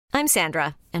I'm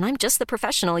Sandra, and I'm just the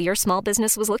professional your small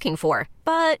business was looking for.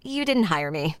 But you didn't hire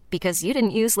me because you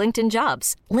didn't use LinkedIn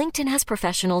Jobs. LinkedIn has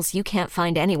professionals you can't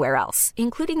find anywhere else,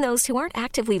 including those who aren't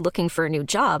actively looking for a new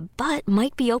job, but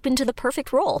might be open to the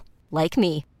perfect role, like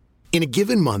me. In a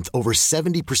given month, over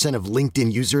 70% of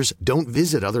LinkedIn users don't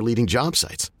visit other leading job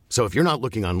sites. So if you're not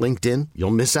looking on LinkedIn,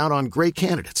 you'll miss out on great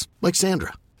candidates like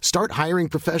Sandra. Start hiring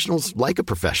professionals like a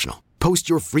professional. Post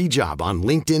your free job on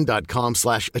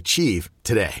linkedin.com/achieve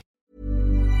today.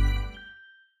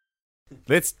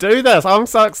 Let's do this. I'm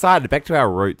so excited. Back to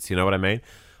our roots, you know what I mean?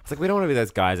 I was like, we don't want to be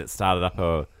those guys that started up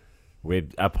a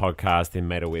podcast, then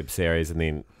made a web series, and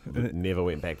then never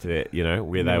went back to that, you know,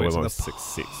 where they were most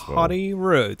successful. Potty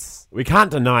roots. We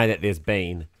can't deny that there's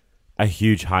been a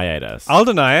huge hiatus. I'll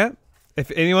deny it.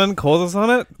 If anyone calls us on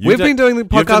it, we've been doing the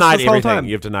podcast this whole time.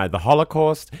 You've denied the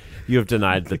Holocaust. You've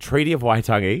denied the Treaty of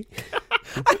Waitangi.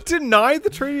 I denied the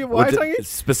Treaty of Waitangi?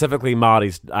 Specifically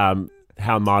Māoris,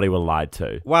 how Māori were lied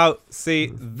to. Well,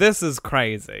 see, this is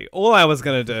crazy. All I was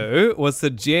going to do was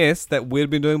suggest that we'd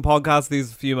been doing podcasts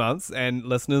these few months and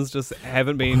listeners just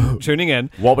haven't been tuning in.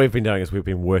 What we've been doing is we've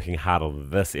been working hard on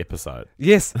this episode.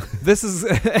 Yes, this is,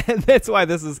 and that's why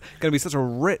this is going to be such a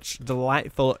rich,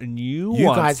 delightful, nuanced You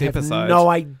guys have episode. no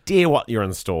idea what you're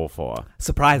in store for.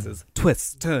 Surprises,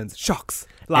 twists, turns, shocks,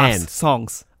 laughs, And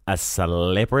songs. A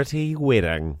celebrity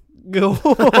wedding.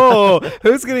 Oh,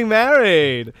 who's getting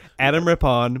married? Adam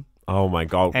Rippon Oh my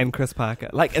God. and Chris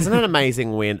Parker. Like, isn't it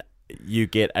amazing when you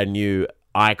get a new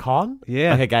icon?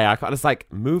 Yeah. Like a gay icon. It's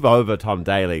like, move over, Tom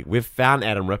Daly. We've found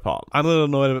Adam Rippon. I'm a little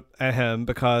annoyed at him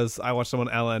because I watched him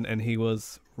on Ellen and he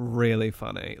was really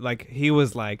funny. Like, he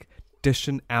was like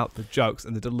dishing out the jokes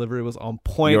and the delivery was on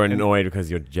point. You're and- annoyed because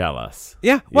you're jealous.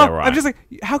 Yeah, well, right. I'm just like,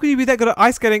 how can you be that good at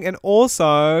ice skating and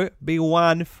also be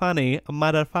one funny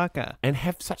motherfucker? And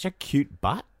have such a cute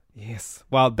butt. Yes.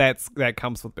 Well, that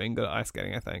comes with being good at ice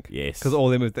skating, I think. Yes. Because all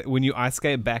them when you ice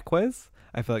skate backwards,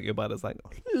 I feel like your butt is like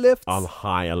lifts. On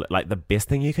high. Like, the best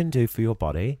thing you can do for your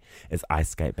body is ice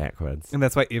skate backwards. And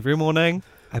that's why every morning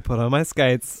I put on my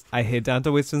skates, I head down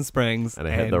to Western Springs, And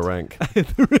I hit the rink. I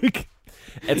hit the rink.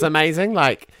 It's amazing.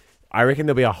 Like, I reckon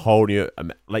there'll be a whole new...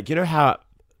 Like, you know how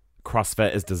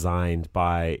CrossFit is designed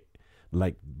by,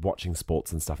 like, watching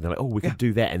sports and stuff? And they're like, oh, we could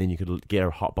do that, and then you could get a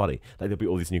hot body. Like, there'll be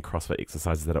all these new CrossFit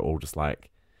exercises that are all just, like,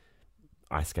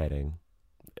 ice skating,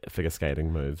 figure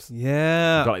skating moves.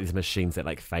 Yeah. You've got, like, these machines that,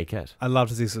 like, fake it. I'd love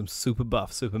to see some super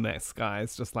buff, super max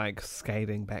guys just, like,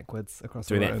 skating backwards across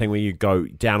Doing the that road. thing where you go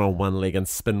down on one leg and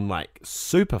spin, like,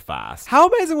 super fast. How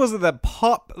amazing was it that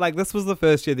pop, like, this was the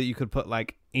first year that you could put,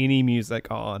 like, any music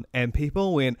on, and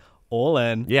people went all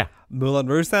in. Yeah. Moulin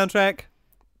Rouge soundtrack.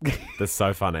 That's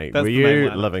so funny. That's Were the main you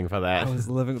one. living for that? I was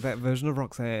living with that version of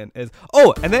Roxanne.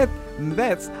 Oh, and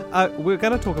that's we're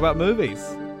going to talk about movies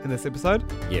in this episode.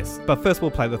 Yes. But first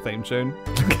we'll play the theme tune.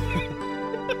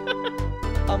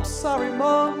 I'm sorry,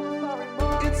 Mom.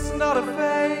 It's not a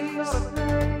phase.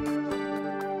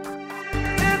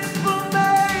 It's the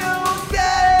male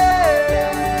gaze.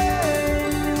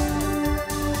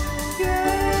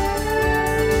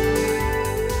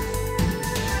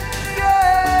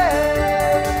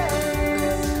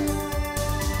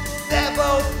 They're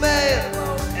both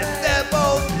male, and they're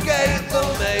both gay. The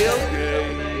male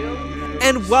gaze.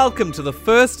 And welcome to the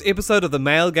first episode of The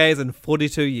Male Gaze in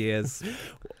 42 years.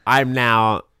 I'm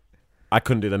now... I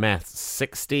couldn't do the maths.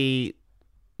 60...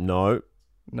 No.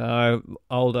 No,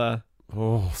 older.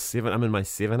 Oh, 7. I'm in my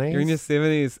 70s. You're in your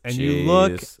 70s, and you Jeez.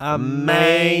 look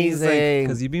amazing.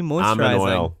 Because you've been moisturizing. Almond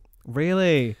oil.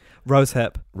 Really? Rose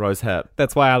hip. Rose hip.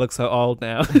 That's why I look so old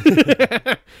now.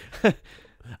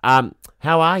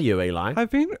 How are you, Eli?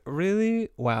 I've been really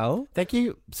well. Thank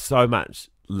you so much,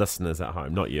 listeners at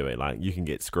home. Not you, Eli. You can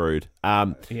get screwed.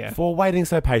 Yeah. For waiting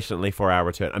so patiently for our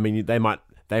return. I mean, they might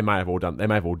have all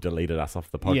deleted us off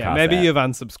the podcast. Yeah, maybe app. you've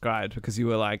unsubscribed because you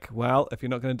were like, well, if you're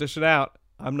not going to dish it out,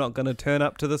 I'm not going to turn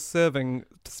up to the serving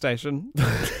station.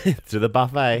 to the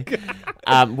buffet.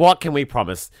 What can we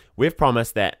promise? We've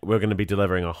promised that we're going to be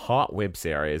delivering a hot web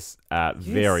series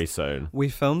very soon. We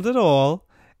filmed it all.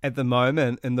 At the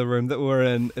moment, in the room that we're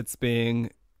in, it's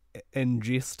being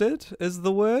ingested, is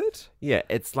the word? Yeah,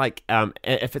 it's like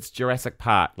if it's Jurassic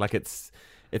Park, like it's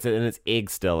in its egg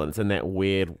still, and it's in that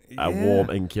weird warm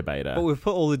incubator. But we've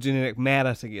put all the genetic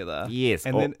matter together. Yes.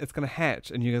 And then it's going to hatch,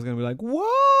 and you guys are going to be like,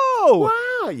 whoa!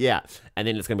 Wow, yeah. And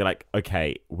then it's going to be like,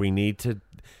 okay, we need to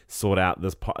sort out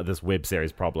this web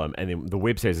series problem, and then the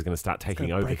web series is going to start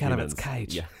taking over break humans. out of its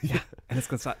cage. Yeah. And it's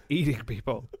going to start eating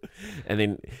people. And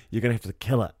then you're going to have to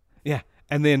kill it. Yeah.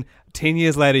 And then 10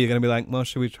 years later, you're going to be like, well,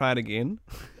 should we try it again?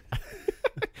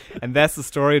 And that's the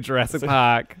story of Jurassic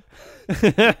Park. We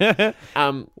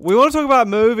want to talk about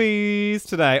movies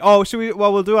today. Oh, should we?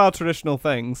 Well, we'll do our traditional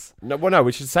things. No,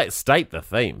 we should state the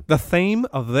theme. The theme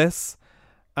of this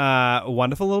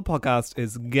wonderful little podcast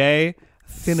is gay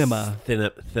cinema.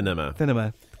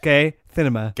 Cinema. Gay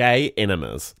cinema. Gay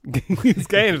enemas. It's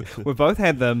gay. We've both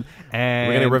had them, and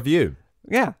We're going to review.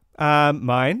 Yeah.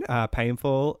 Mine,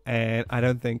 painful, and I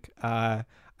don't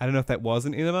know if that was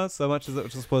an enema so much as it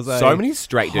just was a So many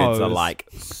straight dudes are hose. like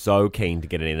so keen to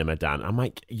get an enema done. I'm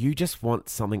like, you just want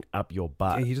something up your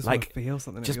butt. Yeah, you just like, want to feel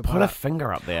something. just in your put butt. a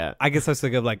finger up there. I guess I was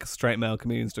thinking of like straight male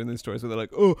comedians doing these stories where they're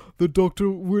like, "Oh, the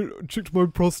doctor checked my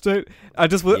prostate." I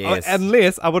just would, Yes.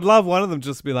 unless I would love one of them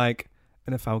just to be like,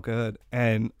 and it felt good,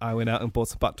 and I went out and bought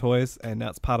some butt toys, and now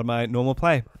it's part of my normal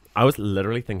play. I was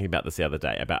literally thinking about this the other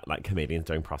day about like comedians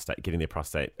getting their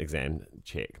prostate exam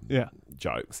check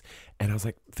jokes. And I was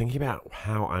like thinking about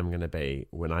how I'm going to be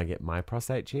when I get my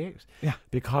prostate checked. Yeah.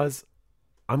 Because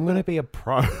I'm going to be a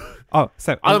pro. Oh,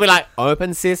 so I'll be like,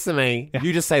 open sesame. Yeah.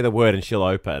 You just say the word and she'll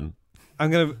open.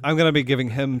 I'm gonna be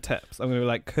giving him tips. I'm gonna be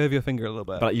like, curve your finger a little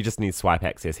bit. But you just need swipe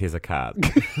access. Here's a card.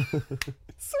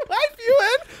 Swipe you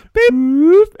in,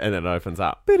 beep, And it opens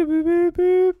up. beep, beep, beep,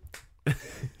 beep.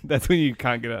 That's when you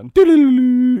can't get in.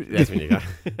 That's when you go.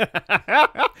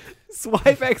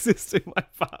 Swipe access to my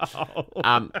file.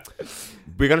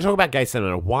 We're going to talk about gay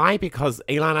cinema. Why? Because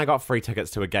Eli and I got free tickets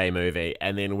to a gay movie,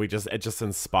 and then it just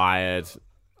inspired.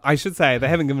 I should say they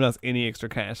haven't given us any extra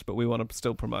cash, but we want to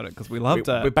still promote it because we loved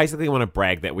it. We basically want to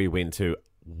brag that we went to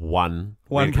one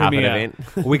red carpet premiere.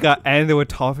 event. And there were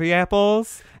toffee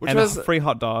apples Which and was, free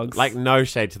hot dogs. Like, no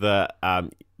shade to the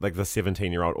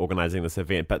 17-year-old organizing this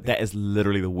event, but that is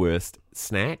literally the worst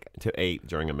snack to eat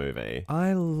during a movie.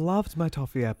 I loved my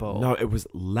toffee apple. No, it was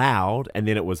loud, and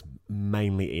then it was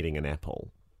mainly eating an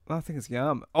apple. I think it's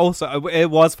yum. Also,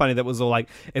 it was funny that it was all like,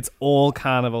 it's all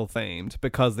carnival themed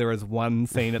because there is one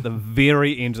scene at the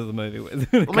very end of the movie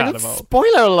with a Oh my God, carnival.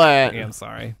 spoiler alert! Yeah, I'm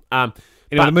sorry. But-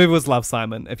 the movie was Love,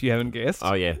 Simon, if you haven't guessed.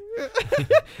 Oh, yeah.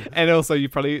 And also,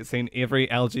 you've probably seen every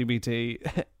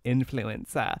LGBT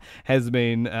influencer has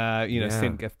been,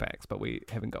 sent gift packs, but we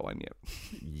haven't got one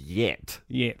yet.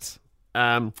 Yet.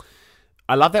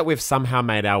 I love that we've somehow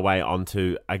made our way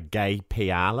onto a gay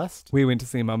PR list. We went to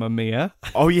see Mamma Mia.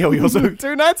 Oh, yeah, we also...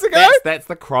 2 nights ago? That's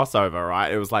the crossover,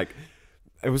 right? It was like...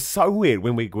 It was so weird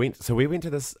when we went... So we went to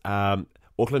this...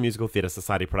 Auckland Musical Theatre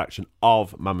Society production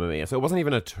of Mamma Mia. So it wasn't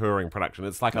even a touring production.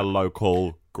 It's like a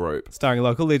local group. Starring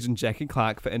local legend Jackie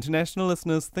Clark. For international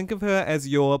listeners, think of her as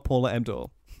your Paula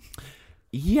Abdul.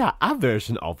 Yeah, a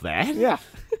version of that. Yeah.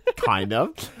 Kind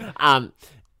of.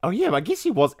 Oh, yeah, I guess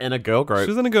she was in a girl group. She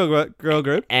was in a girl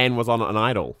group. And was on an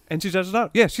Idol. And she judged it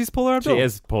out. Yeah, she's Paula Abdul. She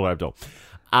is Paula Abdul.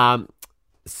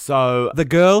 So... The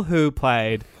girl who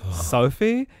played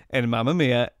Sophie in Mamma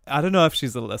Mia, I don't know if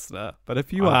she's a listener, but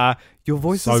if you are, your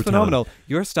voice so is phenomenal.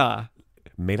 You're a star.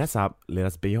 Meet us up. Let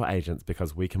us be your agents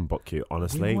because we can book you.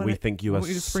 Honestly, we think you we are want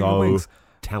you to spread your so wings.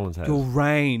 talented. Your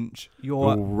range,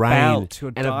 your range, belt,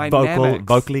 your and dynamics. a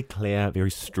vocally clear,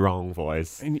 very strong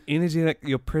voice. And energetic,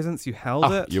 your presence, you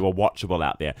held it. You were watchable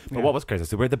out there. But Yeah. what was crazy?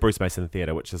 So we're at the Bruce Mason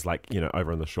Theatre, which is like,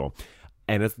 over on the shore.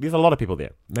 And there's a lot of people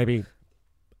there. Maybe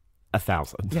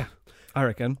 1,000. Yeah, I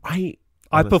reckon.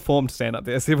 I performed stand up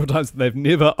there several times. They've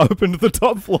never opened the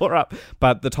top floor up,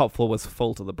 but the top floor was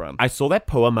full to the brim. I saw that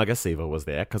Pua Magasiva was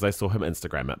there because I saw him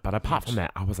Instagram it. But apart from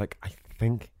that, I was like, I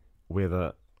think we're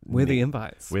the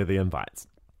invites. We're the invites.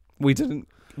 We didn't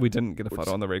get a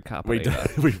photo on the red carpet. We either.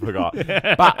 we forgot.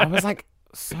 But I was like,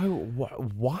 so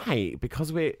why?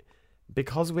 Because we're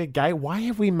gay. Why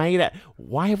have we made it?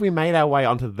 Why have we made our way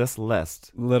onto this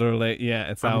list? Literally,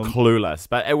 yeah. It's I'm clueless,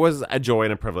 but it was a joy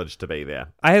and a privilege to be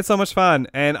there. I had so much fun,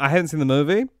 and I hadn't seen the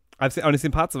movie. I've only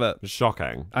seen parts of it.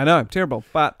 Shocking. I know, terrible,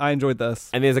 but I enjoyed this.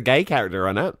 And there's a gay character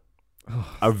in it.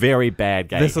 A very bad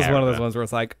gay This character. is one of those ones where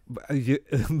it's like,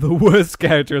 the worst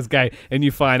character is gay, and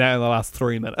you find out in the last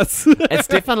 3 minutes. It's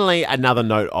definitely another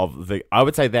note of I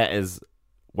would say that is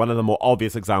one of the more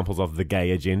obvious examples of the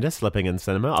gay agenda slipping in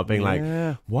cinema, of being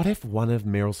like, what if one of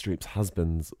Meryl Streep's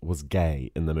husbands was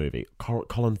gay in the movie?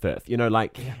 Colin Firth.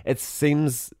 It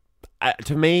seems,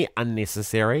 to me,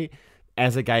 unnecessary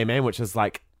as a gay man, which is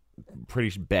like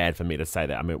pretty bad for me to say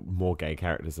that. I mean, more gay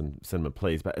characters in cinema,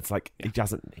 please, but it's like, he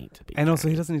doesn't need to be And gay. also,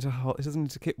 he doesn't need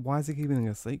to keep, why is he keeping it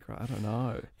a secret? I don't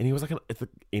know. And he was like,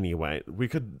 anyway,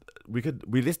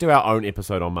 let's do our own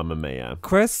episode on Mamma Mia.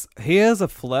 Chris, here's a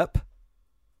flip.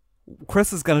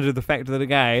 Chris is going to do the Fact of the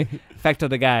Gay,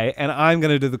 and I'm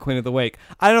going to do the Queen of the Week.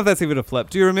 I don't know if that's even a flip.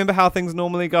 Do you remember how things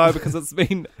normally go? Because it's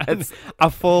been a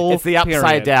full It's the upside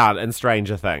period. down in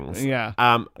Stranger Things.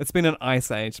 Yeah. It's been an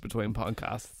ice age between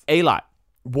podcasts. Eli,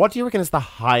 what do you reckon is the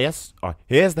highest... Oh,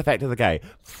 here's the Fact of the Gay.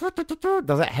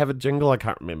 Does it have a jingle? I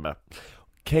can't remember.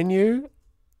 Can you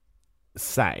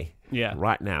say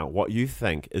right now what you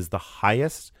think is the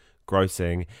highest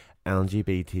grossing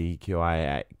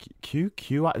LGBTQIA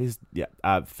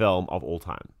film of all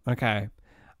time? Okay.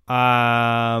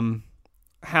 How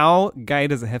gay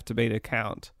does it have to be to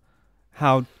count?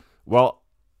 Well,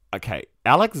 okay.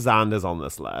 Alexander's on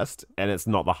this list, and it's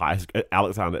not the highest.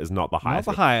 Alexander is not the highest.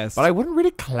 Not the highest. But I wouldn't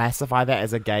really classify that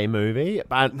as a gay movie.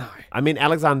 But no. I mean,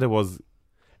 Alexander was...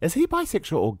 Is he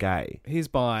bisexual or gay? He's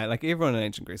bi. Like, everyone in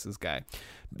ancient Greece is gay.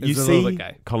 You a see little bit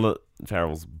gay. Colin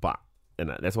Farrell's butt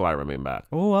in it. That's what I remember.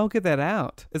 Oh, I'll get that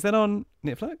out. Is that on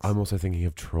Netflix? I'm also thinking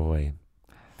of Troy.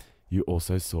 You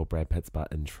also saw Brad Pitt's butt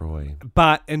in Troy.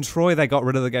 But in Troy, they got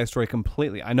rid of the gay story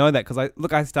completely. I know that because I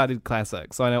studied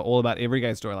classics, so I know all about every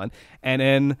gay storyline. And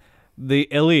in the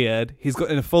Iliad, he's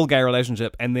got in a full gay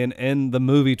relationship, and then in the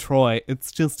movie Troy,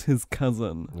 it's just his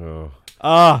cousin.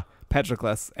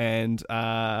 Patroclus and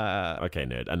okay,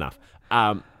 nerd, enough.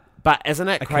 But isn't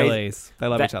it Achilles? Crazy? They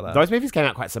love each other. Those movies came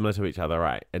out quite similar to each other,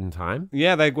 right? In time.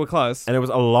 Yeah, they were close. And it was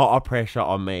a lot of pressure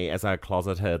on me as a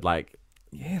closeted,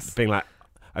 being like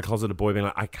a closeted boy, being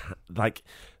like, I can't, like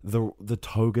the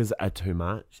togas are too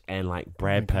much, and like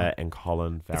Brad Pitt and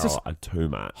Colin Farrell are too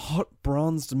much. Hot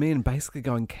bronzed men basically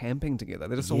going camping together.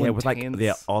 They're just all intense. With like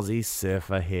their Aussie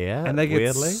surfer hair, and they get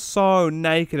weirdly so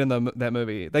naked in that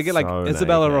movie. They get like so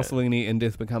Isabella naked. Rossellini in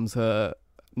Death Becomes Her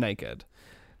naked.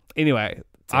 Anyway,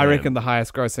 I reckon the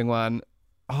highest grossing one.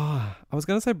 I was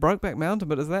going to say Brokeback Mountain,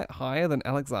 but is that higher than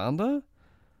Alexander?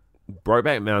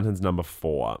 Brokeback Mountain's number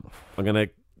 4. I'm gonna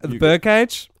The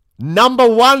Birdcage. Number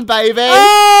 1, baby!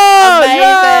 Oh,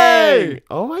 amazing! yay!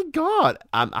 Oh my god!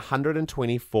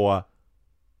 $124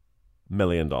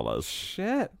 million.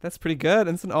 Shit, that's pretty good.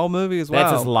 And it's an old movie as well.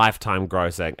 That's his lifetime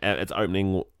grossing. Its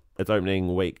opening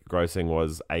week grossing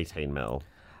was 18 mil.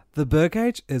 The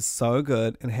Birdcage is so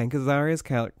good, and Hank Azaria's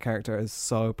character is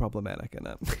so problematic in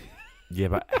it. Yeah,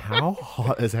 but how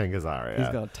hot is Hank Azaria? He's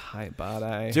got a tight butt,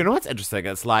 eh? Do you know what's interesting?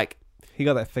 It's like he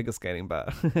got that figure skating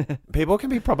butt. People can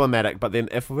be problematic, but then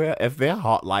if they're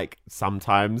hot, like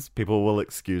sometimes people will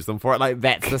excuse them for it. Like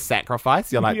that's the sacrifice.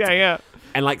 You're like, yeah.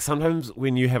 And like sometimes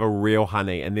when you have a real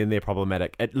honey and then they're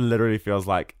problematic, it literally feels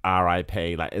like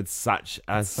R.I.P. Like it's such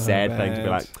a sad thing to be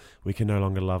like, we can no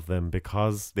longer love them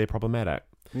because they're problematic.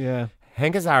 Yeah.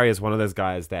 Hank Azaria is one of those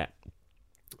guys that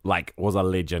like was a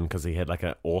legend because he had like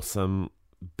an awesome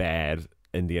bad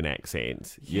Indian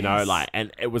accent, you know, like,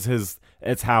 and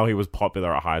it's how he was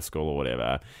popular at high school or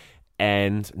whatever.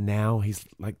 And now he's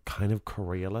like kind of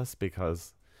careerless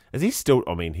because is he still?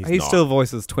 I mean, he still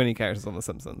voices 20 characters on The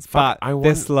Simpsons, but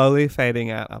they're slowly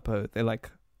fading out. They're like.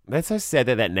 That's so sad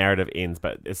that narrative ends,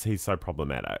 but he's so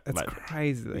problematic. It's like,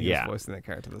 crazy that he's voicing that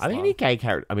character. Are there any gay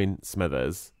characters? I mean,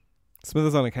 Smithers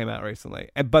only came out recently,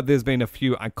 but there's been a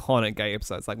few iconic gay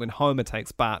episodes, like when Homer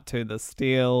takes Bart to the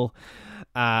steel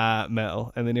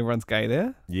mill, and then everyone's gay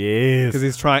there. Yes,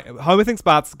 because Homer thinks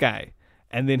Bart's gay,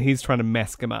 and then he's trying to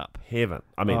mask him up. Heaven.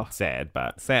 I mean, sad,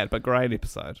 but great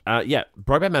episode.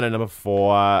 Brokeback Mountain number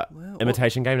 4,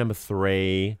 Imitation Game number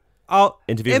 3. Oh,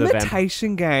 Interview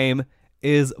Imitation Game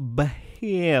is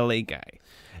barely gay.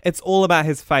 It's all about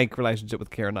his fake relationship with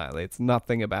Keira Knightley. It's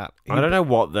nothing about... I don't know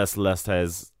what this list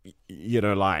has,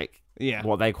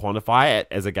 what they quantify it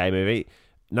as a gay movie.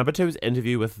 Number 2 is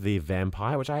Interview with the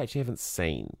Vampire, which I actually haven't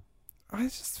seen.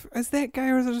 Is that gay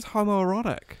or is it just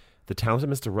homoerotic? The Talented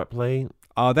Mr. Ripley.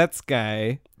 Oh, that's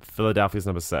gay. Philadelphia's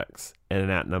number 6. In and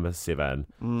Out number 7.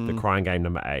 The Crying Game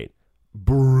number 8.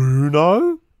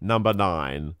 Bruno number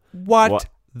 9. What?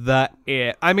 I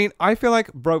mean, I feel like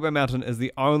Brokeback Mountain is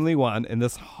the only one in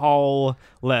this whole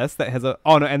list that has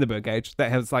and The Birdcage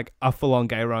that has like a full-on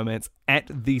gay romance at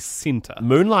the center.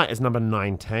 Moonlight is number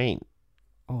 19.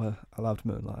 Oh, I loved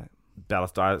Moonlight.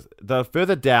 Dallas Dyers. The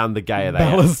further down, the gayer they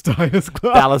Dallas Dyers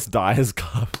Club. Dallas Dyers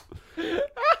Club.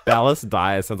 Dallas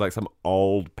Dyers sounds like some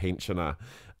old pensioner.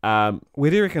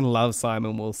 Where do you reckon Love,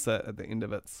 Simon will sit at the end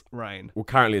of its reign? Well,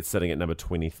 currently it's sitting at number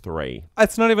 23.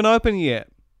 It's not even open yet.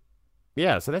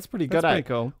 Yeah, so that's pretty good. That's pretty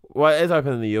cool. Well, it is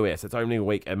open in the US. Its opening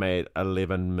week, it made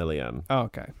 11 million. Oh,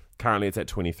 okay. Currently, it's at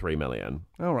 23 million.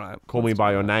 All right. Call Me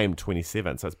By Your Name,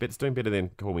 27. So it's doing better than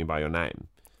Call Me By Your Name.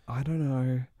 I don't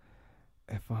know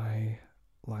if I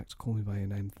liked Call Me By Your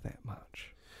Name that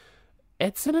much.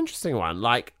 It's an interesting one.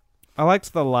 Like, I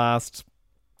liked the last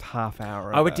half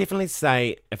hour. I would definitely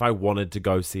say if I wanted to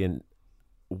go see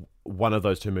one of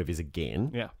those two movies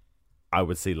again, Yeah. I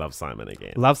would see Love, Simon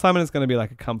again. Love, Simon is going to be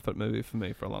like a comfort movie for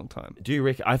me for a long time. Do you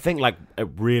reckon? I think like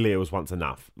it was once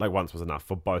enough. Like once was enough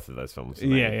for both of those films. For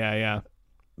me. Yeah.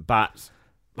 But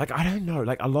like I don't know.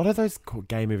 Like a lot of those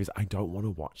gay movies, I don't want to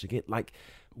watch again. Like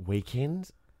Weekend.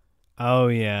 Oh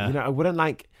yeah. You know, I wouldn't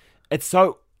like. It's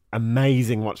so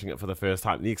amazing watching it for the first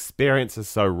time. The experience is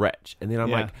so rich, and then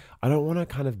I'm like, I don't want to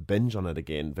kind of binge on it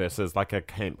again. Versus like a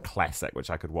camp classic, which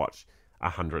I could watch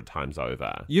 100 times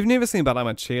over. You've never seen But I'm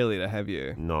a Cheerleader, have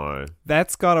you? No,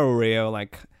 That's got a real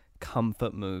like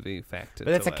comfort movie factor.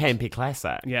 but it's a to it. campy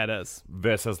classic. Yeah, it is.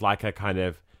 Versus like a kind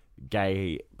of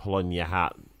gay pulling your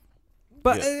heart.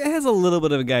 But it has a little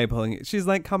bit of a gay pulling. She's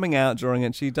like coming out during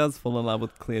it. She does fall in love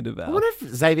with Claire I Duval. wonder if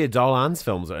Xavier Dolan's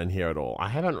films are in here at all. I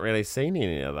haven't really seen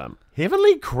any of them.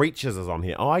 Heavenly Creatures is on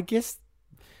here. Oh, I guess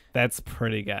That's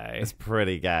pretty gay. it's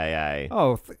pretty gay, eh?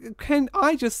 Oh, can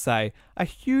I just say a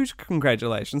huge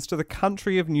congratulations to the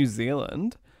country of New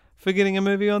Zealand for getting a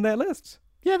movie on that list.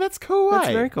 Yeah, that's cool, That's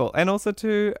eh? very cool. And also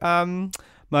to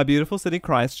my beautiful city,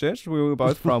 Christchurch, where we were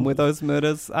both from, where those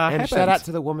murders And happened. shout out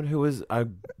to the woman who was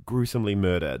gruesomely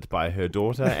murdered by her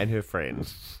daughter and her friend.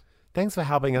 Thanks for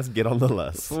helping us get on the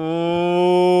list.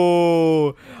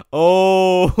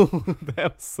 Oh,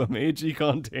 that was some edgy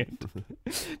content. Do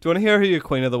you want to hear who your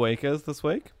Queen of the Week is this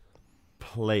week?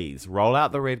 Please roll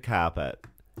out the red carpet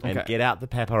and Okay. get out the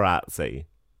paparazzi.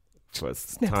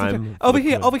 It's time. for Over the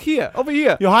here, queen. over here, over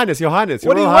here. Your Highness, Your Highness.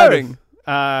 What are you Royal wearing?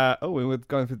 Highness. We were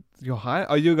going for your high.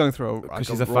 Oh, you're going through Because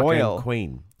like she's a a royal fucking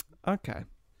queen. Okay.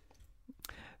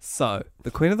 So,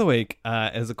 the Queen of the Week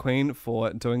is a queen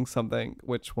for doing something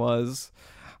which was,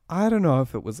 I don't know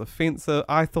if it was offensive.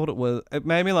 I thought it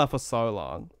made me laugh for so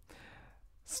long.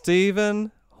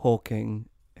 Stephen Hawking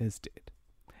is dead.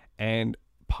 And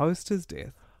post his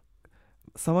death,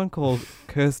 someone called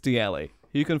Kirstie Alley,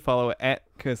 who you can follow at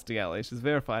Kirstie Alley. She's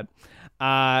verified.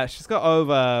 She's got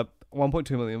over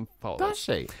 1.2 million followers. Does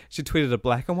she? She tweeted a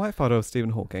black and white photo of Stephen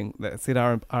Hawking that said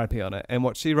RIP on it, and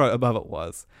what she wrote above it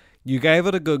was, "You gave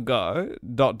it a good go, ...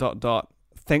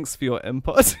 Thanks for your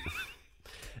input."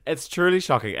 It's truly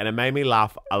shocking, and it made me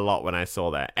laugh a lot when I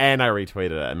saw that, and I retweeted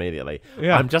it immediately.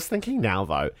 Yeah. I'm just thinking now,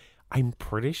 though, I'm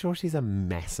pretty sure she's a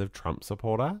massive Trump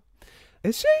supporter.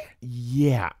 Is she?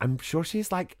 Yeah, I'm sure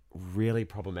she's, like, really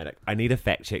problematic. I need to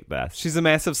fact check this. She's a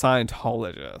massive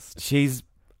Scientologist. She's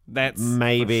That's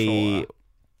maybe, for sure.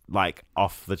 like,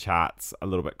 off the charts, a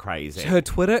little bit crazy. Her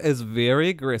Twitter is very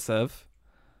aggressive.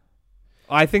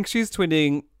 I think she's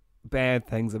tweeting bad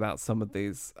things about some of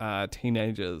these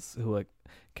teenagers who are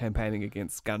campaigning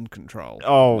against gun control.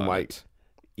 Oh, at the my. moment.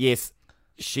 Yes,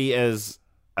 she is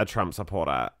a Trump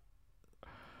supporter.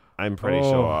 I'm pretty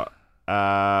Oh.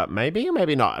 sure. Maybe or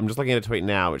maybe not. I'm just looking at a tweet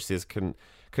now which says,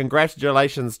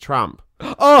 congratulations, Trump.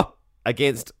 Oh!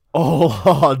 Against all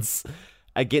odds,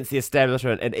 against the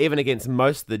establishment, and even against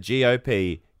most of the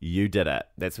GOP, you did it.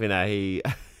 That's when he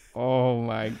Oh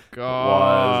my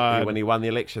God. when he won the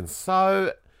election.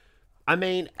 So, I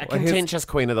mean, a Well, here's- contentious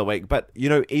Queen of the Week, but, you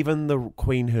know, even the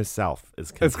Queen herself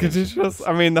is It's contentious. contentious.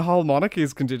 I mean, the whole monarchy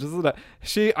is contentious, isn't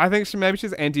it? I think maybe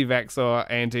she's anti-vax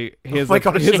or anti. Oh my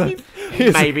God,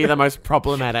 she's maybe the most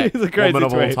problematic here's a crazy woman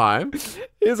of all tweet. time.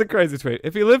 Here's a crazy tweet.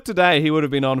 If he lived today, he would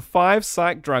have been on 5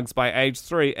 psych drugs by age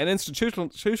 3 and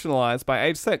institutionalized by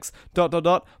age 6. ...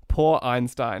 Poor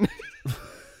Einstein.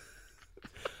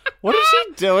 What is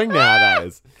she doing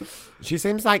nowadays? She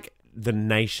seems like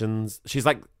she's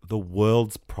like the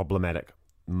world's problematic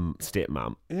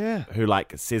stepmom Yeah. who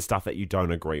like says stuff that you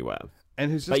don't agree with,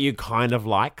 And who's just, but you kind of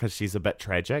like because she's a bit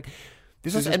tragic.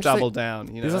 There's she's this just interesting- doubled down,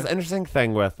 you know? There's this interesting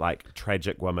thing with like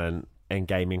tragic women and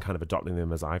gaming kind of adopting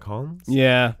them as icons.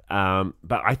 Yeah.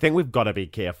 But I think we've got to be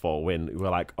careful when we're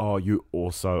like, oh, you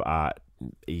also are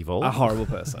evil. A horrible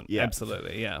person. Yeah.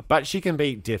 Absolutely, yeah. But she can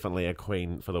be definitely a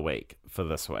queen for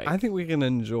this week. I think we can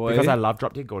enjoy... Because I love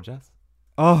Drop Dead Gorgeous.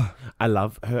 Oh, I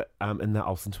love her in the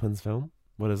Olsen Twins film.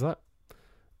 What is it?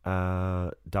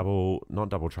 Not Double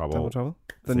Trouble. Double Trouble.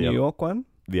 The It's New other- York one.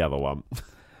 The other one.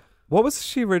 What was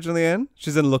she originally in?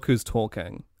 She's in Look Who's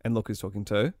Talking and Look Who's Talking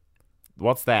Too.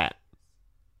 What's that?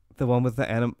 The one with the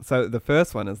animal. So the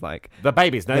first one is like The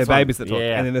babies. No, their this one. babies that talk,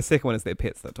 Yeah. and then the second one is their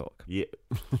pets that talk. Yeah.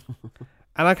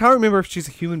 And I can't remember if she's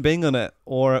a human being on it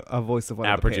or a voice of one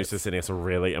Our of the producer pets. sending us a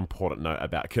really important note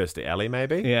about Kirstie Alley,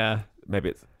 maybe? Yeah. Maybe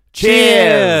it's...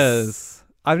 Cheers!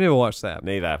 I've never watched that.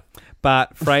 Neither.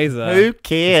 But Fraser. Who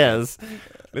cares?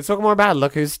 Let's talk more about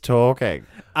Look Who's Talking.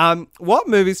 What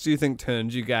movies do you think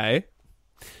turned you gay?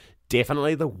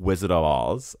 Definitely The Wizard of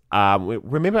Oz.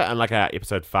 Remember in like our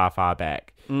episode far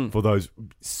back, for those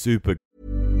super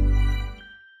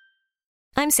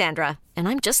I'm Sandra, and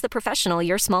I'm just the professional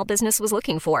your small business was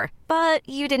looking for. But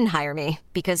you didn't hire me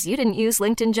because you didn't use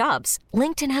LinkedIn Jobs.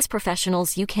 LinkedIn has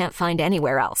professionals you can't find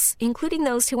anywhere else, including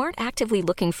those who aren't actively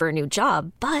looking for a new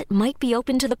job, but might be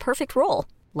open to the perfect role,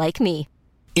 like me.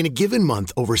 In a given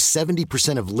month, over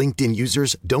 70% of LinkedIn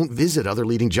users don't visit other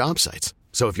leading job sites.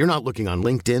 So if you're not looking on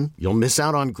LinkedIn, you'll miss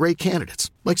out on great candidates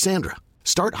like Sandra.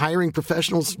 Start hiring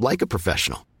professionals like a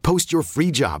professional. Post your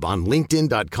free job on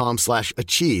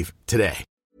linkedin.com/achieve today.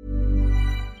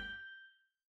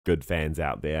 Good fans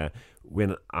out there. We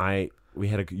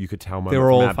had a You Could Tell moment. They're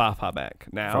from all our- far back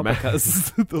now from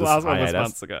because the last one was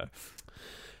months ago.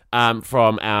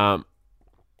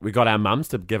 We got our mums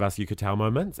to give us You Could Tell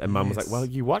moments, and Mum was like, well,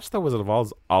 you watched The Wizard of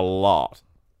Oz a lot.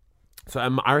 So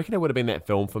I reckon it would have been that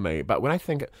film for me. But when I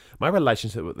think, my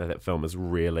relationship with that film is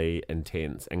really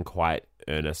intense and quite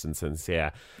earnest and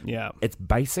sincere. Yeah. It's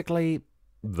basically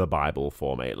the Bible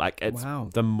for me. Like, it's Wow.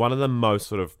 one of the most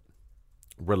sort of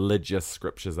religious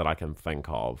scriptures that I can think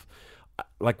of.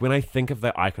 Like, when I think of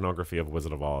the iconography of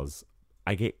Wizard of Oz,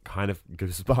 I get kind of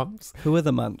goosebumps. Who are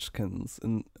the Munchkins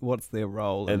and what's their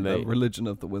role in the religion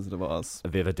of the Wizard of Oz?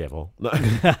 They're the devil. No.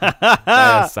 They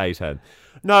are Satan.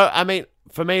 No, I mean,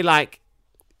 for me, like,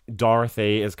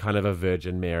 Dorothy is kind of a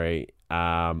Virgin Mary.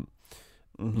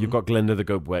 You've got Glinda the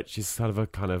Good Witch. She's sort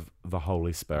of the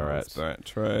Holy Spirit.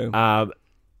 True.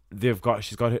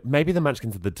 She's got maybe the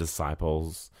Munchkins are the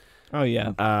disciples. Oh,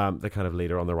 yeah. They kind of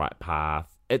lead her on the right path.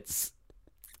 It's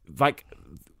like,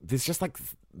 there's just like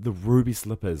the ruby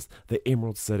slippers, the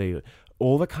Emerald City,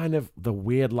 all the kind of the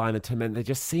weird line of Tim, and they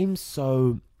just seem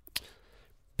so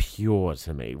pure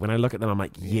to me. When I look at them, I'm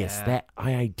like, yes, that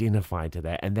I identify to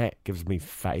that, and that gives me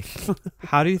faith.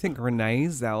 How do you think Renee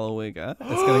Zellweger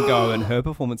is going to go in her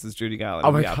performance as Judy Garland?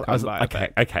 Oh my God.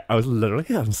 Okay.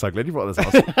 I'm so glad you brought this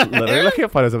up. I was literally looking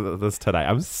at photos of this today.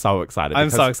 I'm so excited. I'm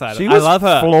because so excited. She was I love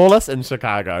her. flawless in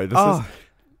Chicago.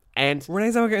 And Renee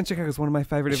Zellweger in Chicago is one of my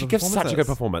favorite she gives performances. such a good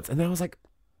performance. And then I was like,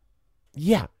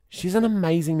 yeah, she's an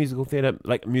amazing musical theatre,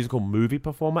 like musical movie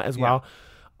performer as well.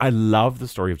 I love the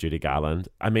story of Judy Garland.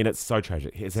 I mean, it's so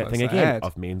tragic. It's that thing again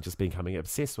of men just becoming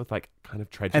obsessed with like kind of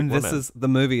tragic and women. this is the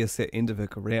movie is set end of her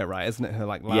career, right? Isn't it her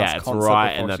like last it's concert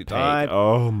right before in the she peak. died?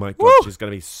 Oh my God, she's going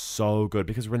to be so good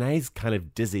because Renee's kind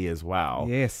of dizzy as well.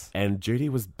 Yes, and Judy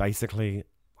was basically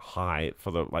high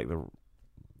for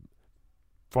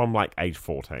from like age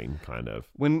 14, kind of.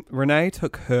 When Renee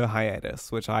took her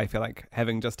hiatus, which I feel like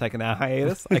having just taken our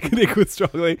hiatus, I connect with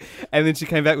strongly, and then she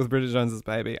came back with Bridget Jones's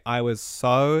Baby, I was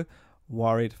so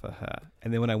worried for her.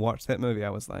 And then when I watched that movie, I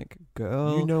was like,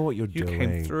 girl, you know what you're doing. You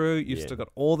came through. You've still got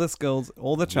all the skills,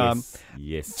 all the charm.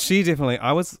 Yes. She definitely,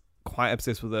 I was quite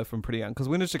obsessed with her from pretty young. Because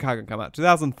when did Chicago come out?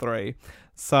 2003.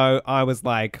 So I was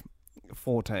like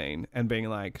 14 and being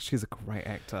like, she's a great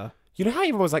actor. You know how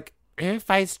everyone was like, her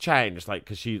face changed, like,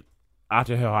 because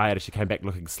after her hiatus, she came back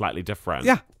looking slightly different.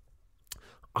 Yeah.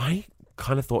 I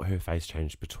kind of thought her face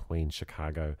changed between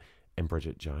Chicago and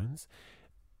Bridget Jones.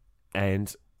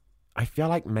 And I feel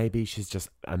like maybe she's just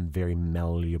a very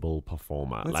malleable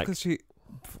performer. That's because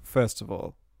first of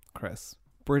all, Chris,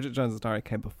 Bridget Jones's Diary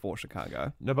came before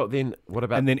Chicago. No, but then what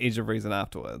about... And then Edge of Reason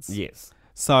afterwards. Yes.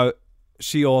 So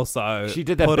she also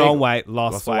did that put big, on weight,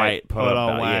 lost weight, put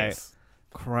on weight. Yes.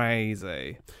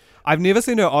 Crazy. I've never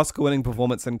seen her Oscar-winning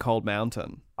performance in Cold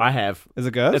Mountain. I have. Is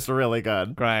it good? It's really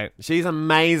good. Great. She's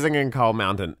amazing in Cold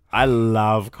Mountain. I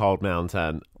love Cold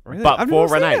Mountain. Really? But I've for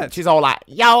never seen Renee, it. she's all like,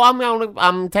 yo, I'm going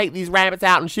to take these rabbits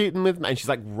out and shoot them with me. And she's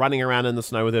like running around in the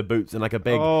snow with her boots and like a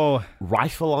big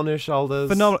rifle on her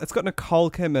shoulders. Phenomenal. It's got Nicole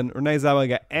Kidman, Renee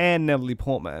Zellweger, and Natalie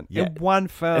Portman in one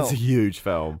film. It's a huge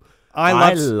film.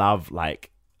 I love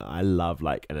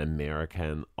an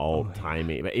American old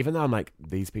timey, but even though I'm like,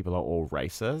 these people are all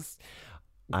racist,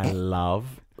 I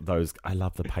love those. I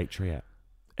love The Patriot.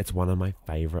 It's one of my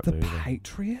favorite movies. The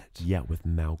Patriot? Yeah, with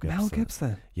Mel Gibson. Mel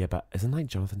Gibson. Yeah, but isn't like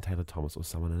Jonathan Taylor Thomas or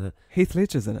someone in it? Heath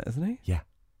Ledger's in it, isn't he? Yeah.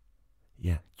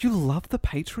 Yeah. You love The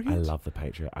Patriot? I love The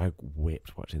Patriot. I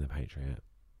wept watching The Patriot.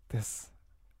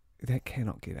 That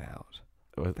cannot get out.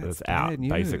 It's out,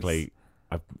 news. basically.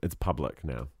 It's public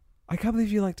now. I can't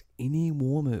believe you liked any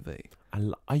war movie.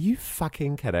 Are you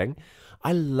fucking kidding?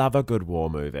 I love a good war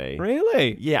movie.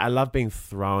 Really? Yeah, I love being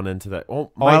thrown into that.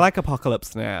 I like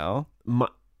Apocalypse Now.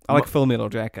 I like Full Metal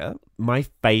Jacket. My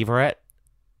favorite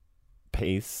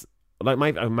piece, like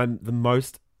the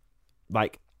most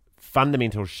like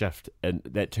fundamental shift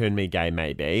that turned me gay,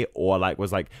 maybe, or like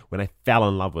was like when I fell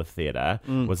in love with theatre,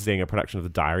 was seeing a production of The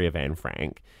Diary of Anne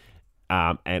Frank.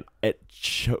 And it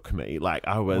shook me. Like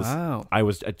I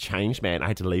was a changed man. I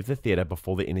had to leave the theatre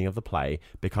before the ending of the play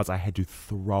because I had to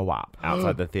throw up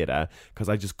outside the theatre because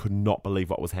I just could not believe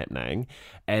what was happening.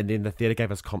 And then the theatre gave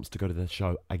us comps to go to the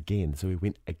show again. So we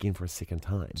went again for a second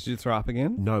time. Did you throw up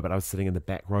again? No, but I was sitting in the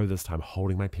back row this time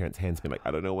holding my parents' hands being like,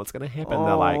 I don't know what's going to happen.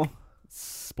 They're like,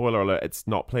 spoiler alert, it's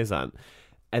not pleasant.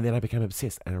 And then I became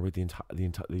obsessed, and I read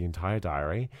the entire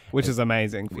diary, which is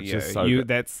amazing for you. So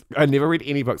I never read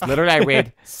any books. Literally, I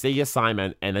read See You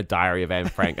Simon and The Diary of Anne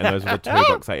Frank, and those were the 2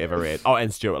 books I ever read. Oh,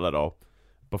 and Stuart Little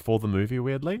before the movie.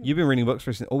 Weirdly, you've been reading books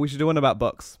recently. Oh, we should do one about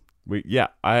books.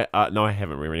 I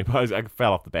haven't read any books. I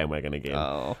fell off the bandwagon again.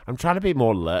 Oh, I'm trying to be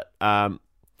more lit,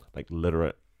 like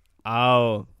literate.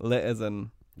 Oh, lit as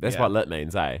in that's what lit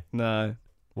means, eh? No,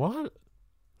 what?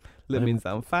 Lit means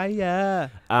on fire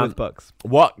with books.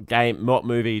 What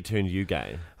movie turned you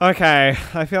gay? Okay,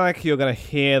 I feel like you're going to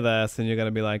hear this and you're going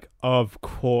to be like, of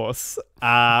course.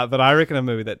 But I reckon a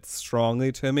movie that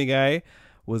strongly turned me gay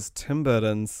was Tim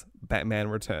Burton's Batman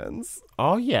Returns.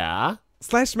 Oh, yeah.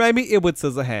 / maybe Edward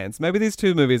Scissorhands. Maybe these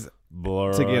 2 movies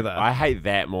together. I hate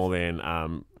that more than...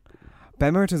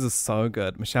 Batman Returns is so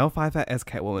good. Michelle Pfeiffer as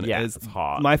Catwoman is it's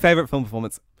hot. My favourite film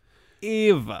performance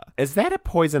ever. Is that a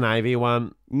Poison Ivy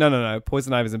one? No.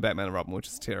 Poison Ivy's in Batman and Robin, which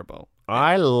is terrible.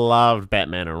 I loved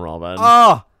Batman and Robin.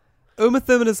 Oh! Uma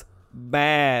Thurman is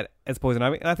bad as Poison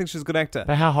Ivy, and I think she's a good actor.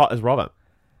 But how hot is Robin?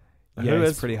 Yeah,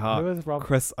 he's pretty hot. Who is Robin?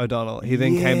 Chris O'Donnell. He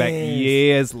then came back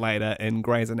years later in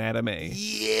Grey's Anatomy.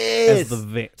 Yes! As the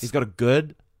vet. He's got a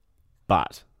good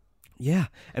butt. Yeah,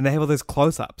 and they have all those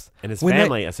close-ups. And his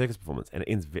family, a circus performance, and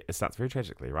it starts very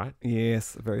tragically, right?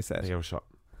 Yes, very sad. They get shot.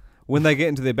 When they get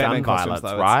into their Batman gun costumes,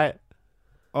 violence, though, right?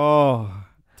 Oh.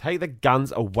 Take the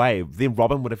guns away. Then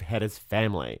Robin would have had his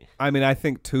family. I mean, I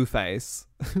think Two-Face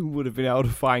would have been able to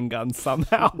find guns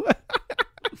somehow.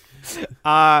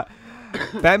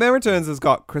 Batman Returns has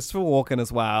got Christopher Walken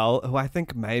as well, who I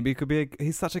think maybe could be...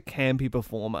 he's such a campy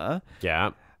performer.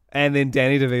 Yeah. And then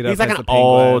Danny DeVito. He's like plays an the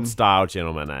Penguin. old style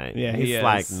gentleman, eh? Yeah, he's he is.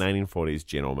 like 1940s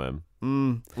gentleman.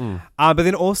 But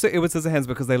then also Edward Scissorhands,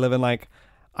 because they live in like...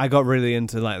 I got really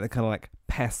into like the kind of like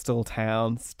pastel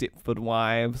town, Stepford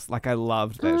Wives. Like I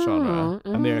loved that genre.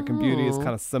 American Beauty is kind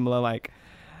of similar, like,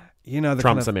 you know, the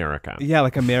Trump's kind of, America. Yeah,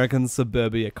 like American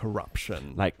suburbia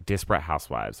corruption. Like Desperate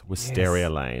Housewives, Wisteria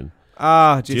Lane.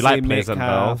 Jesse Do you like Pleasantville?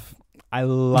 Metcalf. I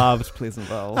loved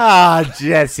Pleasantville.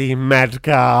 Jesse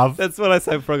Metcalf. That's what I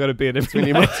say before I go to bed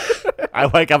every morning. I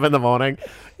wake up in the morning.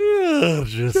 Yeah,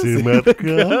 Jesse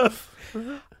Metcalf.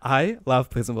 I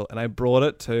love Pleasantville, and I brought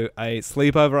it to a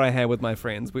sleepover I had with my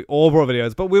friends. We all brought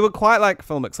videos, but we were quite like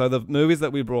filmic. So the movies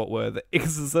that we brought were The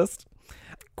Exorcist,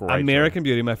 American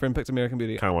Beauty. My friend picked American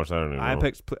Beauty. Can't watch that anymore.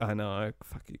 I know.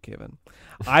 Fuck you, Kevin.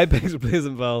 I picked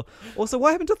Pleasantville. Also,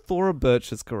 what happened to Thora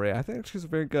Birch's career? I think she was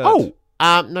very good. Oh,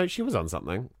 no, she was on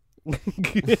something.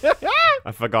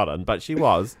 I've forgotten, but she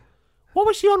was. What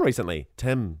was she on recently?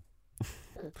 Tim.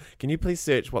 Can you please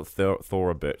search what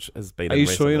Thora Birch has been? Are you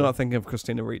sure you're not thinking of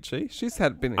Christina Ricci? She's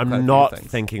been. In I'm not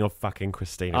thinking of fucking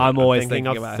Christina. I'm always thinking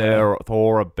of about her.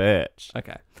 Thora Birch.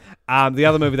 Okay. The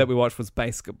other movie that we watched was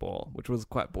Basketball, which was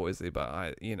quite boysy,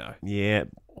 but Yeah.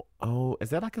 Oh,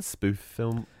 is that like a spoof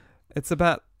film? It's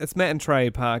Matt and Trey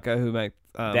Parker who make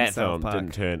that South film Park.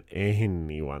 didn't turn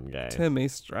anyone gay. Turn me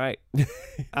straight.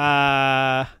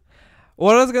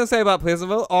 What I was going to say about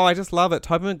Pleasantville, I just love it.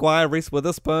 Tobey Maguire, Reese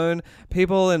Witherspoon,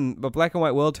 people in the black and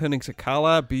white world turning to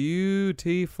colour.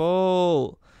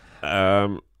 Beautiful.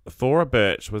 Thora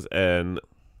Birch was in...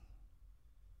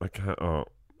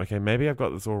 Okay, maybe I've got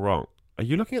this all wrong. Are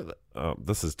you looking at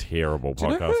this is terrible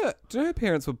podcast. Do you know her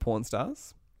parents were porn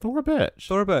stars? Thora Birch.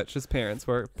 Thora Birch's parents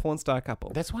were a porn star couple.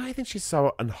 That's why I think she's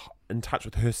so in touch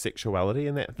with her sexuality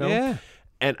in that film. Yeah.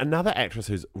 And another actress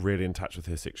who's really in touch with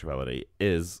her sexuality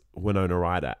is Winona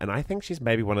Ryder. And I think she's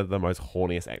maybe one of the most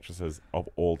horniest actresses of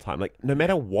all time. Like, no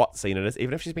matter what scene it is,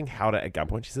 even if she's being held at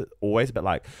gunpoint, she's always a bit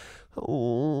like,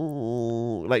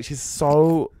 oh, like she's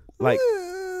so, like,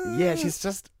 yeah, she's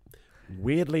just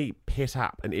weirdly pet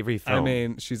up in every film. I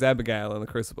mean, she's Abigail in The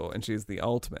Crucible, and she's the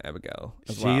ultimate Abigail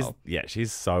as well. Yeah,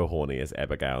 she's so horny as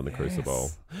Abigail in The Crucible.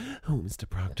 Oh, Mr.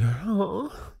 Proctor.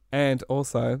 Oh. And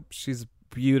also, she's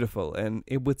beautiful in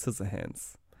Edward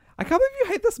Scissorhands. I can't believe you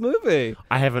hate this movie.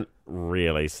 I haven't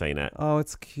really seen it. Oh,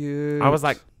 it's cute. I was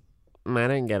like, I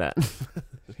don't get it.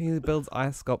 He builds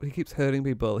ice sculpt. He keeps hurting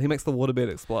people. He makes the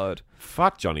waterbed explode.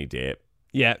 Fuck Johnny Depp.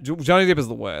 Yeah, Johnny Depp is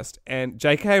the worst. And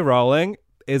J.K. Rowling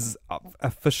is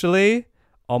officially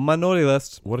on my naughty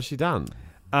list. What has she done?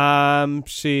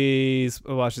 She's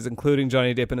including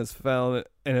Johnny Depp in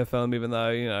her film, even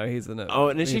though he's in it. Oh,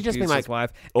 and has she just been like,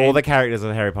 wife. all the characters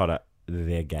in Harry Potter,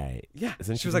 they're gay. Yeah.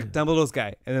 Isn't She was like, Dumbledore's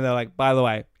gay. And then they're like, by the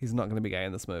way, he's not going to be gay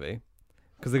in this movie.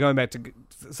 Because they're going back to...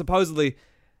 Supposedly,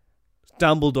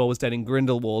 Dumbledore was dating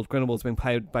Grindelwald. Grindelwald's been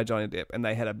played by Johnny Depp. And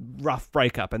they had a rough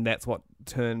breakup. And that's what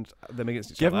turned them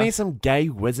against each other. Give me some gay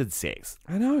wizard sex.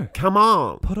 I know. Come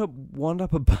on. Put a wand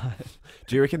up a butt.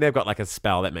 Do you reckon they've got like a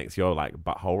spell that makes your like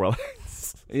butthole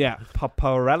relax? Yeah.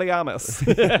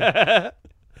 Paparelliamus.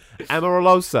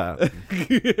 Amorosa.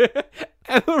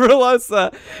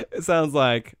 Amorosa. It sounds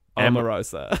like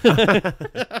Omarosa.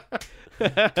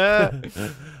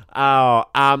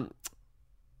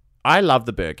 I love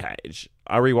The Birdcage.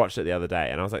 I rewatched it the other day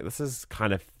and I was like, this is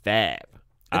kind of fab.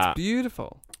 It's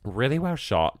beautiful. Really well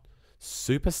shot.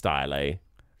 Super styly.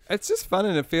 It's just fun,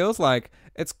 and it feels like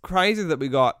it's crazy that we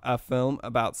got a film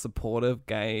about supportive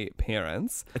gay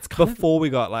parents It's kind before we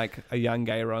got like a young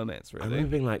gay romance, I really.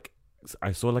 remember being like,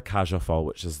 I saw La Cage aux Folles,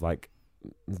 which is like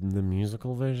the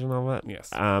musical version of it. Yes.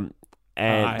 And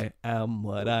I am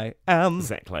what I am.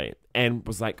 exactly. And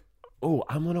was like, oh,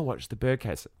 I'm going to watch The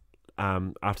Birdcage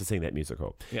after seeing that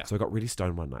musical. Yeah. So I got really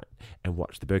stoned one night and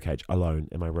watched The Birdcage alone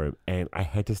in my room. And I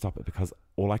had to stop it because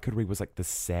all I could read was like the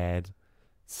sad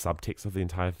subtext of the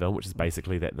entire film, which is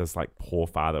basically that this like poor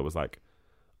father was like,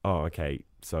 oh, okay,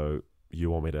 so you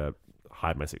want me to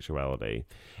hide my sexuality.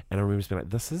 And I remember just being like,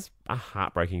 this is a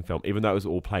heartbreaking film, even though it was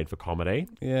all played for comedy.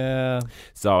 Yeah.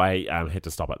 So I had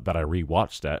to stop it, but I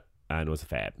rewatched it and it was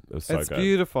fab. It was so It's good.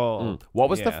 beautiful. What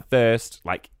was Yeah. the first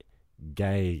like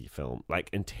gay film, like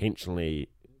intentionally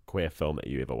queer film that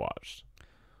you ever watched?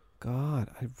 God,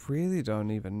 I really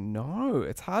don't even know.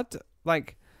 It's hard to,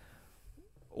 like,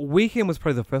 Weekend was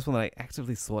probably the first one that I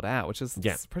actively sought out, which is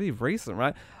Yeah. it's pretty recent,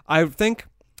 right? I think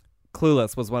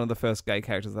Clueless was one of the first gay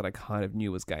characters that I kind of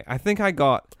knew was gay. I think I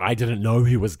got... I didn't know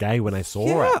he was gay when I saw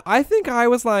Yeah, it. I think I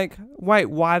was like, wait,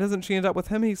 why doesn't she end up with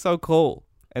him? He's so cool.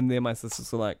 And then my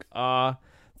sisters were like,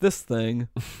 this thing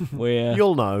where...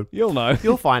 You'll know. You'll know.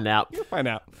 You'll find out. You'll find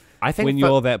out I think when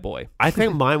you're that boy. I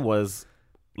think mine was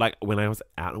like when I was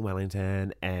out in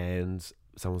Wellington and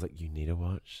someone was like, you need to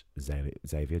watch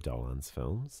Xavier Dolan's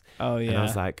films. Oh, yeah. And I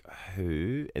was like,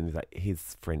 who? And he's like,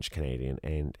 he's French Canadian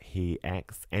and he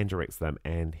acts and directs them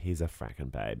and he's a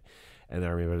fracking babe. And I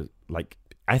remember, like,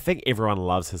 I think everyone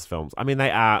loves his films. I mean,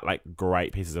 they are like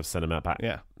great pieces of cinema, but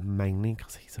Yeah. mainly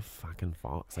because he's a fucking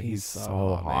fox. Like, he's so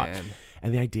so hot. man.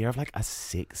 And the idea of like a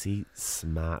sexy,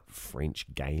 smart French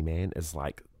gay man is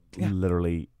like Yeah.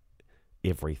 literally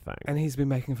everything. And he's been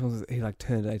making films. He like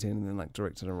turned 18 and then like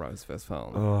directed a Rose first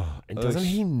film. Oh, and doesn't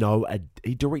he know?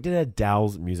 He directed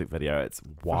Adele's music video. It's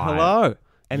wild. Hello.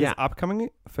 And Yeah. his upcoming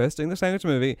first English language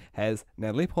movie has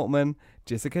Natalie Portman,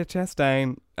 Jessica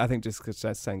Chastain. I think Jessica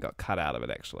Chastain got cut out of it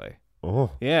actually.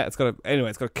 Oh, Yeah, it's got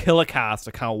a killer cast.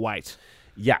 I can't wait.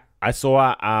 yeah. I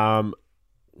saw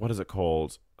what is it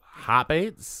called?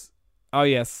 Heartbeats Oh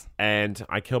yes, and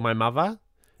I Killed My Mother,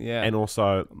 yeah. and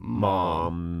also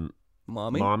Mommy,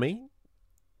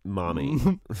 Mommy.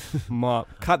 Mom.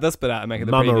 Cut this bit out and make it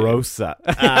the Mama preview. Rosa.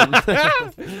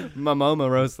 Mama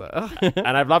Rosa.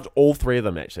 And I've loved all three of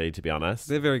them actually, to be honest.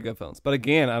 They're very good films, but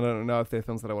again, I don't know if they're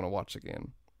films that I want to watch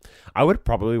again. I would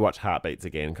probably watch Heartbeats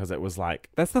again because it was like,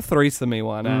 That's the threesome-y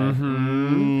one, eh?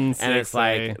 and it's Sexy.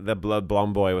 like the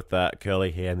blonde boy with the curly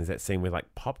hair, and there's that scene with like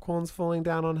popcorn's falling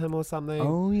down on him or something.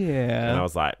 Oh yeah. And I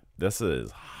was like, this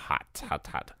is hot.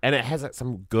 And it has like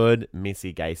some good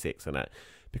messy gay sex in it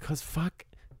because fuck,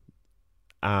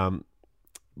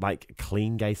 like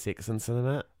clean gay sex in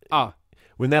cinema. Oh,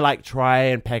 When they like try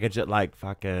and package it like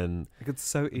fucking it's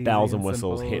so easy. bells and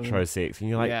whistles, simple. hetero sex, and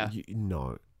you're like, Yeah.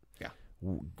 no. Yeah.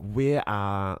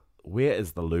 Where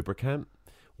is the lubricant?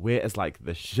 Where is like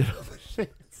the shit on the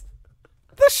sheets?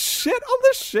 The shit on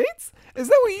the sheets? Is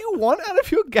that what you want out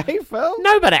of your gay film?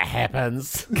 No, but it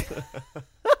happens.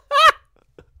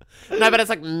 No, but it's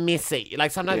like messy.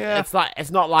 Like sometimes Yeah.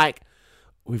 it's not like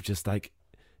we've just like,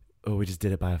 oh, we just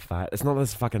did it by a fight. It's not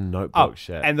this fucking notebook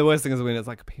shit. And the worst thing is when it's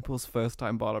like people's first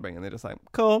time bottoming and they're just like,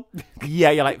 cool.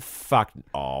 Yeah, you're like, fuck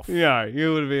off. Yeah,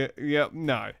 you would be, yep,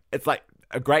 no. It's like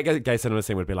a great gay cinema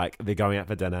scene would be like, they're going out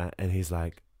for dinner and he's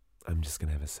like, I'm just going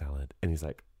to have a salad. And he's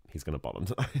like, he's going to bottom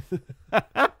tonight.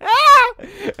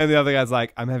 And the other guy's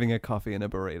like, I'm having a coffee and a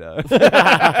burrito.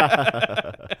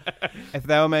 If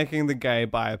they were making the gay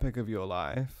biopic of your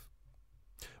life.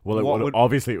 Well, it What would, would-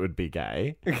 obviously it would be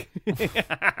gay.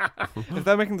 If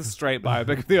they're making the straight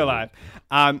biopic of your life,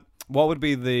 what would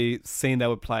be the scene they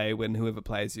would play when whoever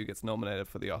plays you gets nominated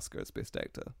for the Oscar as Best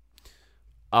Actor?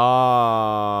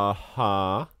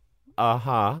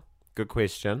 Uh-huh. Good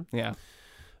question. Yeah.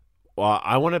 Well,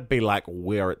 I want to be like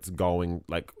where it's going,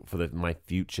 like for my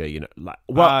future. You know, like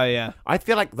well, yeah. I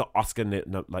feel like the Oscar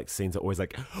like scenes are always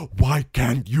like, "Why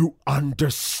can't you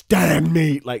understand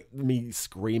me?" Like me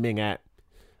screaming at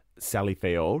Sally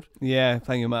Field. Yeah,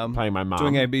 playing your mum. Playing my mum.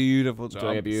 Doing a beautiful job.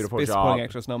 Doing a beautiful Best job. supporting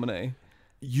actress nominee.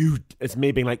 It's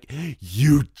me being like,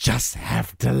 "You just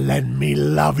have to let me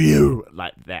love you,"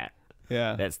 like that.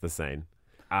 Yeah. That's the scene.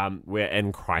 We're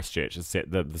in Christchurch. It's set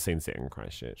the scene set in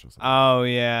Christchurch or something. Oh,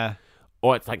 yeah.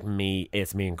 Or it's like me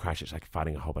in Christchurch, like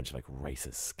fighting a whole bunch of like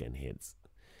racist skinheads.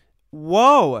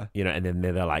 Whoa. You know, and then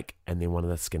they're like, and then one of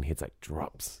the skinheads like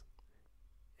drops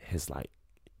his like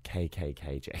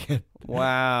KKK jacket.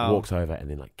 Wow. Walks over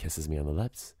and then like kisses me on the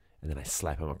lips, and then I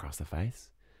slap him across the face.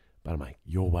 But I'm like,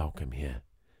 "You're welcome here,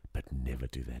 but never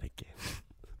do that again."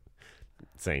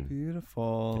 Scene.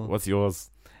 Beautiful. What's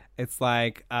yours? It's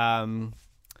like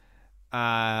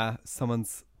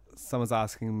someone's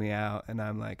asking me out, and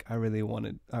I'm like, I really want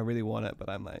it, but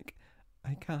I'm like,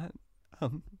 I can't. I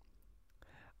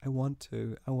want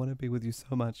to be with you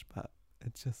so much, but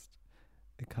it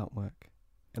can't work.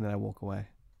 And then I walk away.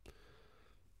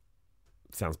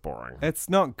 Sounds boring. It's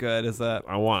not good, is it?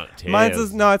 I want tears.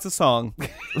 It's a song.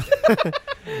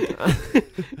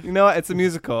 You know what? It's a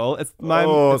musical. It's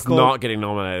called, not getting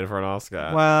nominated for an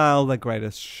Oscar. Well, The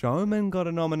Greatest Showman got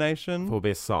a nomination For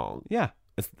best song. Yeah.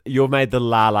 You've made the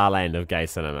La La Land of gay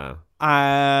cinema.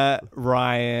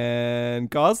 Ryan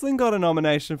Gosling got a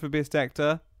nomination for best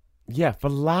actor. Yeah, for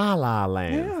La La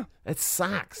Land. Yeah. It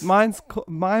sucks.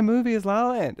 My movie is La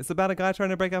La Land. It's about a guy trying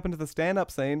to break up into the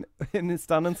stand-up scene, and it's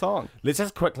done in song. Let's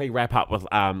just quickly wrap up with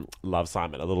Love,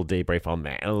 Simon. A little debrief on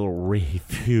that. A little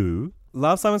review.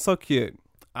 Love, Simon's so cute.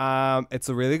 It's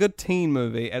a really good teen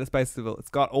movie at its base level. It's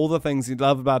got all the things you'd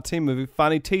love about a teen movie.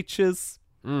 Funny teachers.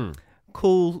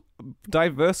 Cool,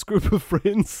 diverse group of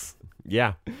friends.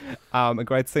 Yeah. A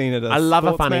great scene at I love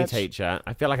a funny match. teacher.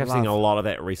 I feel like I've seen a lot of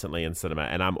that recently in cinema,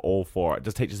 and I'm all for it.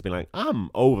 Just teachers being like, "I'm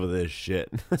over this shit."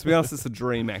 To be honest, it's a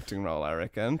dream acting role, I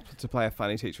reckon, to play a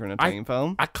funny teacher in a teen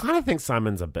film. I kind of think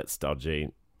Simon's a bit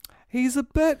stodgy. He's a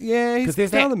bit,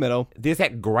 he's down the middle. There's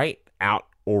that great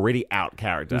already out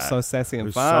character. Who's so sassy and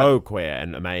who's fun. so queer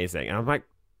and amazing. And I'm like,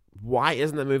 why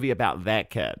isn't the movie about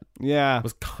that kid? Yeah. It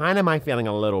was kind of my feeling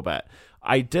a little bit.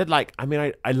 I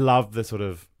love the sort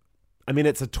of,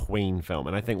 it's a tween film.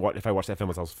 And I think if I watched that film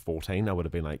when I was 14, I would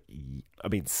have been like,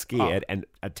 scared and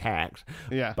attacked.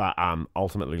 Yeah. But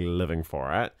ultimately living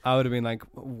for it. I would have been like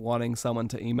wanting someone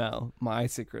to email my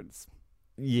secrets.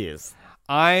 Yes.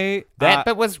 That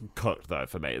bit was cooked though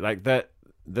for me. Like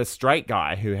the straight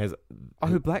guy who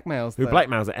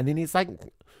blackmails it, and then he's like,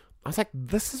 I was like,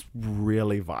 this is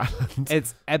really violent.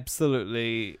 It's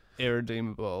absolutely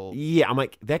irredeemable. Yeah, I'm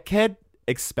like, that kid,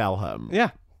 expel him.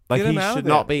 Yeah. Like, he should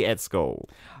not be at school.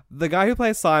 The guy who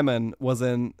plays Simon was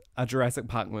in a Jurassic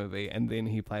Park movie, and then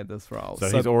he played this role. So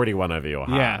he's already won over your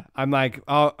heart. Yeah. I'm like,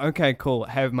 oh, okay, cool.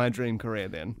 Have my dream career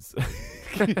then.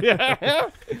 Yeah.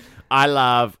 I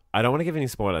don't want to give any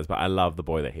spoilers, but I love the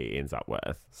boy that he ends up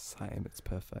with. Same. It's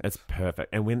perfect. It's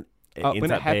perfect. And when it when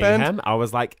ends it up being happened, him, I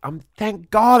was like,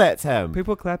 thank God it's him.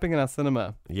 People clapping in our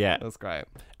cinema. Yeah. It was great.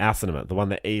 Our cinema, the one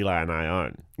that Eli and I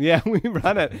own. Yeah, we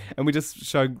run it, and we just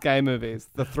show gay movies.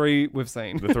 The 3 we've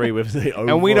seen. The 3 we've seen.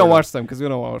 And we don't watch them because we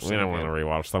don't watch them. We don't want to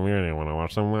rewatch them. We only want to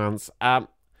watch them once.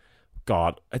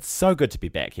 God, it's so good to be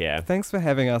back here. Thanks for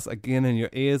having us again in your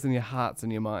ears and your hearts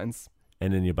and your minds.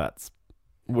 And in your butts.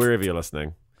 Wherever you're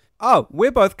listening. Oh,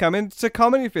 we're both coming to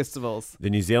comedy festivals. The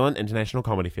New Zealand International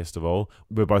Comedy Festival.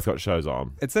 We've both got shows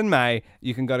on. It's in May.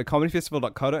 You can go to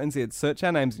comedyfestival.co.nz, search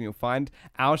our names, and you'll find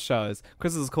our shows.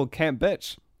 Chris's is called Camp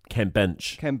Bitch. Camp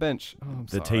Bench. Camp Bench. Oh, I'm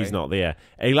the sorry. T's not there.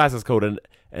 Eli's is called an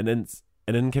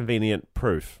inconvenient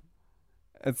proof.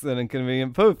 It's an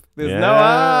inconvenient poof. There's Yeah. no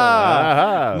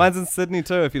Ah. Mine's in Sydney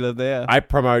too, if you live there. I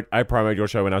promote your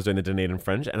show when I was doing the Dunedin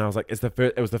Fringe, and I was like,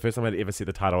 it was the first time I'd ever see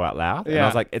the title out loud. And I Yeah.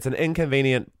 was like, it's an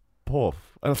inconvenient poof.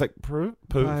 And I was like, poof?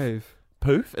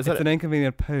 Poof? It's an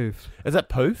inconvenient poof. Is it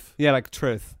poof? Yeah, like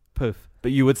truth. Poof.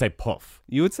 But you would say poof.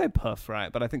 You would say puff,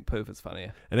 right? But I think poof is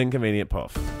funnier. An inconvenient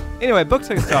poof. Anyway, book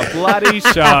tickets to our bloody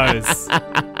shows.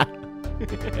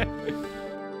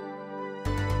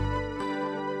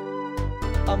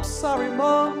 I'm sorry,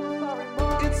 Mom.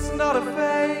 It's not a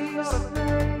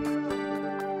phase.